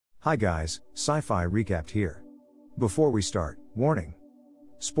Hi guys, Sci-Fi Recapped here. Before we start, warning.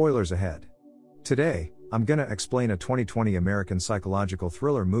 Spoilers ahead. Today, I'm gonna explain a 2020 American psychological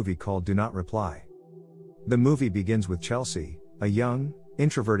thriller movie called Do Not Reply. The movie begins with Chelsea, a young,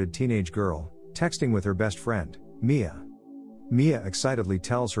 introverted teenage girl, texting with her best friend, Mia. Mia excitedly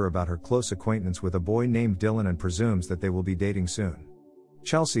tells her about her close acquaintance with a boy named Dylan and presumes that they will be dating soon.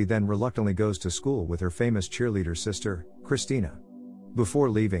 Chelsea then reluctantly goes to school with her famous cheerleader sister, Christina. Before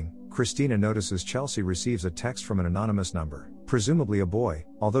leaving, Christina notices Chelsea receives a text from an anonymous number, presumably a boy,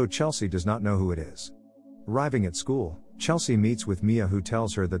 although Chelsea does not know who it is. Arriving at school, Chelsea meets with Mia, who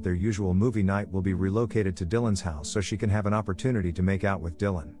tells her that their usual movie night will be relocated to Dylan's house so she can have an opportunity to make out with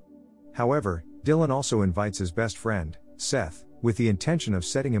Dylan. However, Dylan also invites his best friend, Seth, with the intention of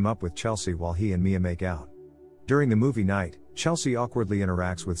setting him up with Chelsea while he and Mia make out. During the movie night, Chelsea awkwardly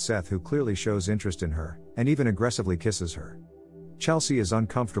interacts with Seth, who clearly shows interest in her, and even aggressively kisses her. Chelsea is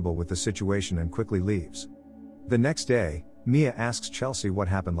uncomfortable with the situation and quickly leaves. The next day, Mia asks Chelsea what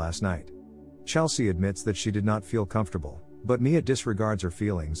happened last night. Chelsea admits that she did not feel comfortable, but Mia disregards her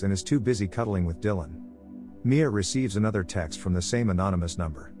feelings and is too busy cuddling with Dylan. Mia receives another text from the same anonymous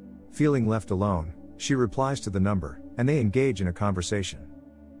number. Feeling left alone, she replies to the number, and they engage in a conversation.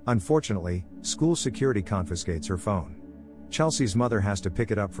 Unfortunately, school security confiscates her phone. Chelsea's mother has to pick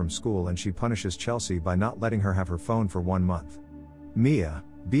it up from school, and she punishes Chelsea by not letting her have her phone for 1 month. Mia,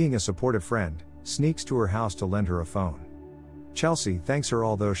 being a supportive friend, sneaks to her house to lend her a phone. Chelsea thanks her,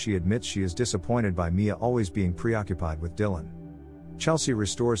 although she admits she is disappointed by Mia always being preoccupied with Dylan. Chelsea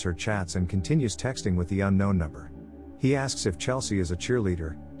restores her chats and continues texting with the unknown number. He asks if Chelsea is a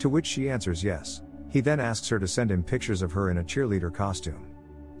cheerleader, to which she answers yes. He then asks her to send him pictures of her in a cheerleader costume.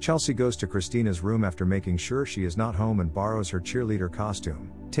 Chelsea goes to Christina's room after making sure she is not home and borrows her cheerleader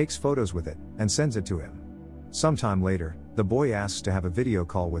costume, takes photos with it, and sends it to him. Sometime later, the boy asks to have a video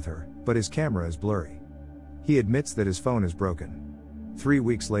call with her, but his camera is blurry. He admits that his phone is broken. 3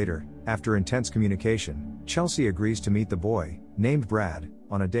 weeks later, after intense communication, Chelsea agrees to meet the boy, named Brad,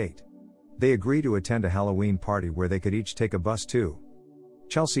 on a date. They agree to attend a Halloween party where they could each take a bus to.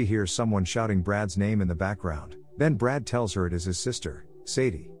 Chelsea hears someone shouting Brad's name in the background, then Brad tells her it is his sister,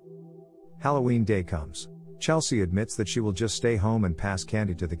 Sadie. Halloween day comes. Chelsea admits that she will just stay home and pass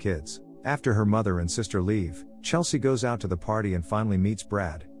candy to the kids. After her mother and sister leave, Chelsea goes out to the party and finally meets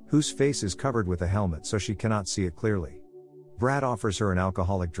Brad, whose face is covered with a helmet so she cannot see it clearly. Brad offers her an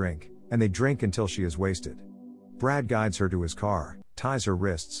alcoholic drink, and they drink until she is wasted. Brad guides her to his car, ties her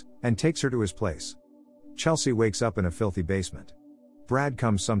wrists, and takes her to his place. Chelsea wakes up in a filthy basement. Brad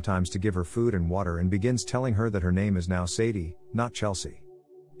comes sometimes to give her food and water and begins telling her that her name is now Sadie, not Chelsea.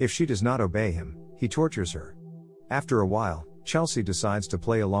 If she does not obey him, he tortures her. After a while, Chelsea decides to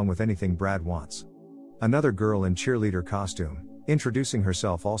play along with anything Brad wants. Another girl in cheerleader costume, introducing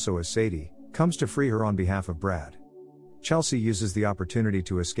herself also as Sadie, comes to free her on behalf of Brad. Chelsea uses the opportunity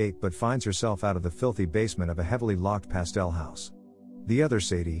to escape but finds herself out of the filthy basement of a heavily locked pastel house. The other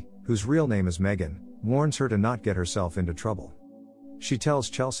Sadie, whose real name is Megan, warns her to not get herself into trouble. She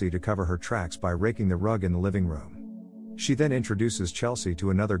tells Chelsea to cover her tracks by raking the rug in the living room. She then introduces Chelsea to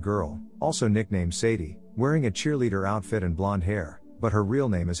another girl, also nicknamed Sadie, wearing a cheerleader outfit and blonde hair, but her real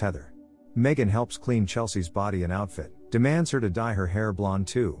name is Heather. Megan helps clean Chelsea's body and outfit, demands her to dye her hair blonde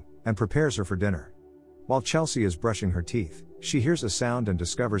too, and prepares her for dinner. While Chelsea is brushing her teeth, she hears a sound and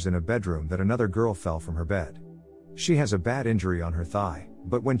discovers in a bedroom that another girl fell from her bed. She has a bad injury on her thigh,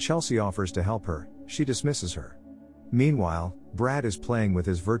 but when Chelsea offers to help her, she dismisses her. Meanwhile, Brad is playing with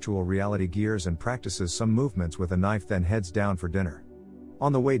his virtual reality gears and practices some movements with a knife, then heads down for dinner.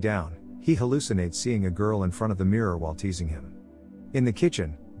 On the way down, he hallucinates seeing a girl in front of the mirror while teasing him. In the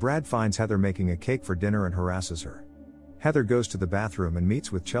kitchen, Brad finds Heather making a cake for dinner and harasses her. Heather goes to the bathroom and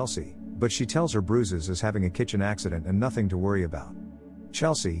meets with Chelsea, but she tells her bruises as having a kitchen accident and nothing to worry about.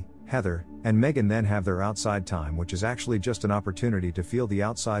 Chelsea, Heather, and Megan then have their outside time, which is actually just an opportunity to feel the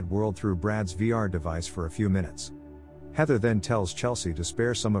outside world through Brad's VR device for a few minutes. Heather then tells Chelsea to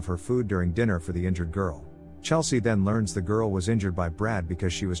spare some of her food during dinner for the injured girl. Chelsea then learns the girl was injured by Brad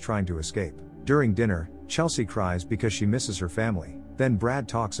because she was trying to escape. During dinner, Chelsea cries because she misses her family, then Brad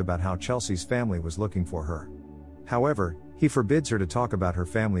talks about how Chelsea's family was looking for her. However, he forbids her to talk about her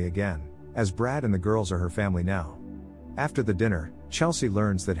family again, as Brad and the girls are her family now. After the dinner, Chelsea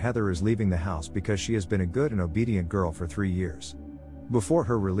learns that Heather is leaving the house because she has been a good and obedient girl for 3 years. Before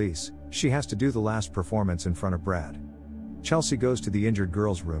her release, she has to do the last performance in front of Brad. Chelsea goes to the injured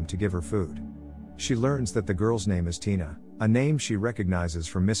girl's room to give her food. She learns that the girl's name is Tina, a name she recognizes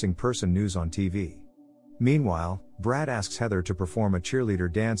from missing person news on TV. Meanwhile, Brad asks Heather to perform a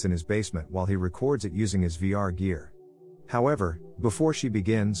cheerleader dance in his basement while he records it using his VR gear. However, before she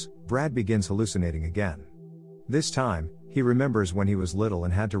begins, Brad begins hallucinating again. This time, he remembers when he was little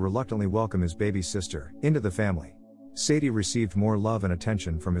and had to reluctantly welcome his baby sister into the family. Sadie received more love and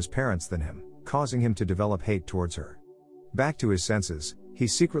attention from his parents than him, causing him to develop hate towards her. Back to his senses, he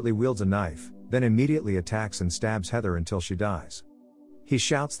secretly wields a knife, then immediately attacks and stabs Heather until she dies. He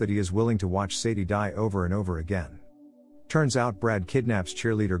shouts that he is willing to watch Sadie die over and over again. Turns out Brad kidnaps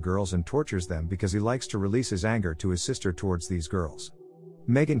cheerleader girls and tortures them because he likes to release his anger to his sister towards these girls.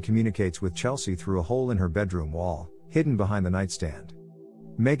 Megan communicates with Chelsea through a hole in her bedroom wall, hidden behind the nightstand.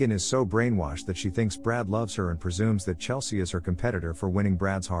 Megan is so brainwashed that she thinks Brad loves her and presumes that Chelsea is her competitor for winning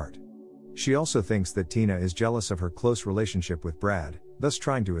Brad's heart. She also thinks that Tina is jealous of her close relationship with Brad, thus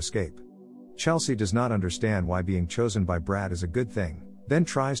trying to escape. Chelsea does not understand why being chosen by Brad is a good thing, then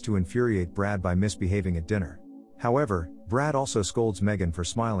tries to infuriate Brad by misbehaving at dinner. However, Brad also scolds Megan for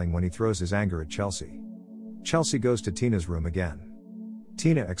smiling when he throws his anger at Chelsea. Chelsea goes to Tina's room again.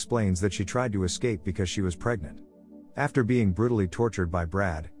 Tina explains that she tried to escape because she was pregnant. After being brutally tortured by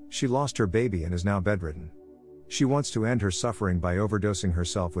Brad, she lost her baby and is now bedridden. She wants to end her suffering by overdosing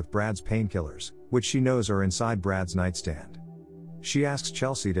herself with Brad's painkillers, which she knows are inside Brad's nightstand. She asks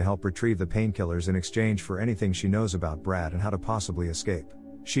Chelsea to help retrieve the painkillers in exchange for anything she knows about Brad and how to possibly escape.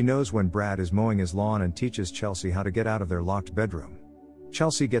 She knows when Brad is mowing his lawn and teaches Chelsea how to get out of their locked bedroom.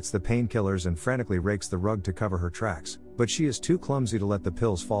 Chelsea gets the painkillers and frantically rakes the rug to cover her tracks, but she is too clumsy to let the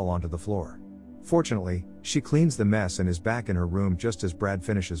pills fall onto the floor. Fortunately, she cleans the mess and is back in her room just as Brad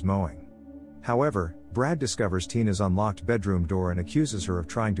finishes mowing. However, Brad discovers Tina's unlocked bedroom door and accuses her of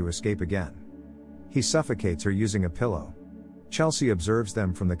trying to escape again. He suffocates her using a pillow. Chelsea observes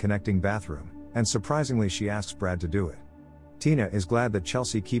them from the connecting bathroom, and surprisingly she asks Brad to do it. Tina is glad that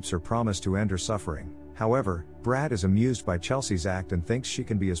Chelsea keeps her promise to end her suffering. However, Brad is amused by Chelsea's act and thinks she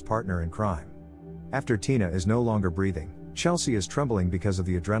can be his partner in crime. After Tina is no longer breathing, Chelsea is trembling because of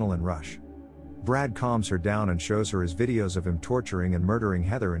the adrenaline rush. Brad calms her down and shows her his videos of him torturing and murdering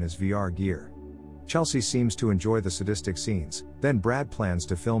Heather in his VR gear. Chelsea seems to enjoy the sadistic scenes, then Brad plans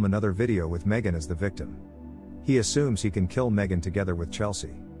to film another video with Megan as the victim. He assumes he can kill Megan together with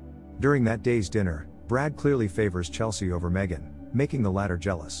Chelsea. During that day's dinner, Brad clearly favors Chelsea over Megan, making the latter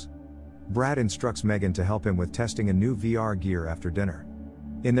jealous. Brad instructs Megan to help him with testing a new VR gear after dinner.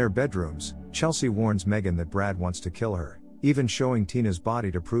 In their bedrooms, Chelsea warns Megan that Brad wants to kill her, even showing Tina's body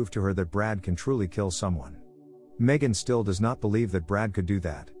to prove to her that Brad can truly kill someone. Megan still does not believe that Brad could do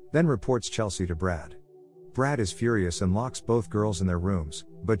that, then reports Chelsea to Brad. Brad is furious and locks both girls in their rooms,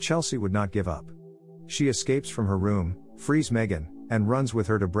 but Chelsea would not give up. She escapes from her room, frees Megan, and runs with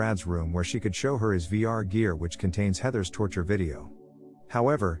her to Brad's room where she could show her his VR gear which contains Heather's torture video.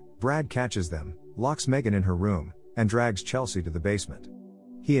 However, Brad catches them, locks Megan in her room, and drags Chelsea to the basement.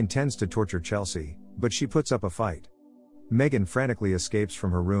 He intends to torture Chelsea, but she puts up a fight. Megan frantically escapes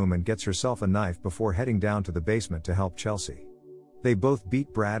from her room and gets herself a knife before heading down to the basement to help Chelsea. They both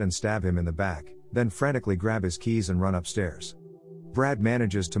beat Brad and stab him in the back, then frantically grab his keys and run upstairs. Brad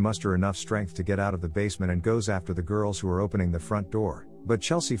manages to muster enough strength to get out of the basement and goes after the girls who are opening the front door, but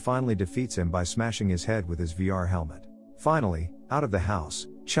Chelsea finally defeats him by smashing his head with his VR helmet. Finally, out of the house,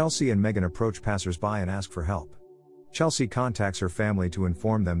 Chelsea and Megan approach passers-by and ask for help. Chelsea contacts her family to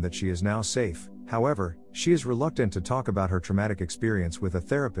inform them that she is now safe. However, she is reluctant to talk about her traumatic experience with a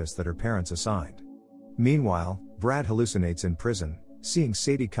therapist that her parents assigned. Meanwhile, Brad hallucinates in prison, seeing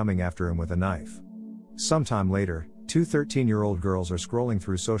Sadie coming after him with a knife. Sometime later, two 13-year-old girls are scrolling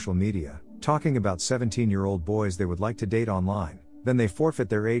through social media, talking about 17-year-old boys they would like to date online. Then they forfeit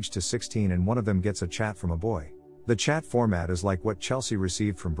their age to 16 and one of them gets a chat from a boy. The chat format is like what Chelsea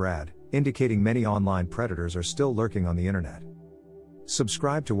received from Brad, indicating many online predators are still lurking on the internet.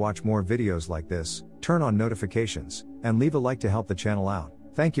 Subscribe to watch more videos like this, turn on notifications, and leave a like to help the channel out.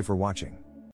 Thank you for watching.